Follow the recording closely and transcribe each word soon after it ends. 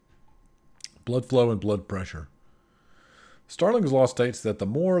Blood flow and blood pressure. Starling's law states that the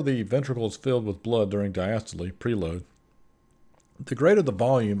more the ventricle is filled with blood during diastole, preload, the greater the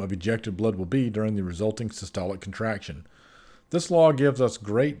volume of ejected blood will be during the resulting systolic contraction. This law gives us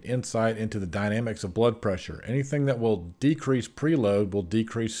great insight into the dynamics of blood pressure. Anything that will decrease preload will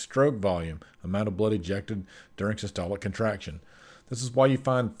decrease stroke volume, amount of blood ejected during systolic contraction. This is why you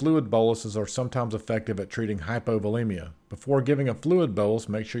find fluid boluses are sometimes effective at treating hypovolemia. Before giving a fluid bolus,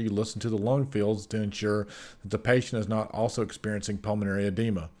 make sure you listen to the lung fields to ensure that the patient is not also experiencing pulmonary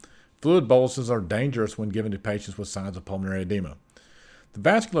edema. Fluid boluses are dangerous when given to patients with signs of pulmonary edema. The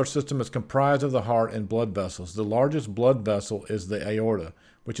vascular system is comprised of the heart and blood vessels. The largest blood vessel is the aorta,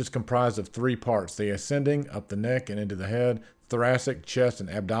 which is comprised of three parts: the ascending, up the neck and into the head, thoracic, chest, and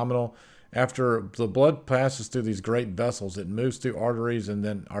abdominal. After the blood passes through these great vessels, it moves through arteries and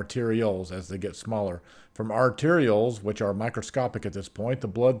then arterioles as they get smaller. From arterioles, which are microscopic at this point, the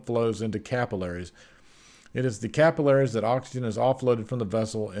blood flows into capillaries. It is the capillaries that oxygen is offloaded from the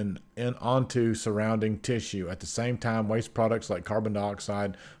vessel and onto surrounding tissue. At the same time, waste products like carbon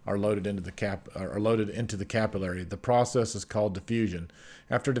dioxide are loaded into the capillary. The process is called diffusion.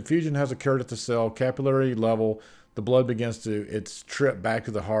 After diffusion has occurred at the cell capillary level, the blood begins its trip back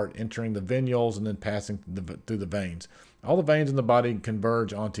to the heart, entering the venules and then passing through the veins. All the veins in the body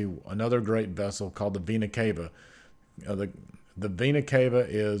converge onto another great vessel called the vena cava. The vena cava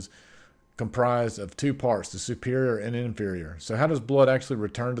is comprised of two parts, the superior and inferior. So how does blood actually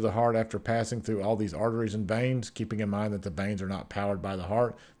return to the heart after passing through all these arteries and veins, keeping in mind that the veins are not powered by the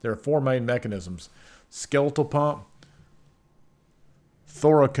heart? There are four main mechanisms. Skeletal pump,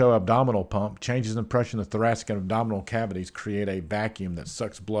 thoracoabdominal pump. Changes in pressure in the thoracic and abdominal cavities create a vacuum that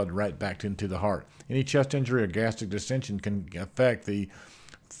sucks blood right back into the heart. Any chest injury or gastric distension can affect the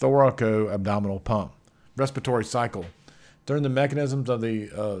thoracoabdominal pump. Respiratory cycle. During the mechanisms of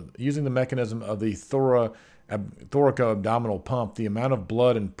using the mechanism of the thoracoabdominal pump, the amount of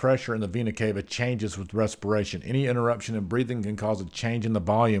blood and pressure in the vena cava changes with respiration. Any interruption in breathing can cause a change in the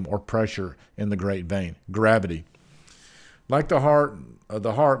volume or pressure in the great vein. Gravity. Like the heart,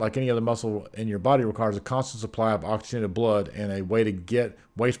 like any other muscle in your body, requires a constant supply of oxygenated blood and a way to get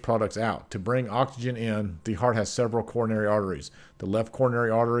waste products out. To bring oxygen in, the heart has several coronary arteries. The left coronary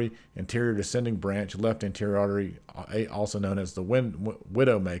artery, anterior descending branch, left anterior artery, also known as the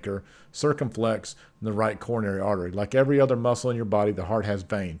widowmaker, circumflex the right coronary artery. Like every other muscle in your body, the heart has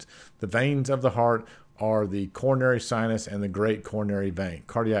veins. The veins of the heart are the coronary sinus and the great coronary vein,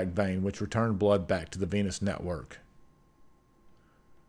 cardiac vein, which return blood back to the venous network.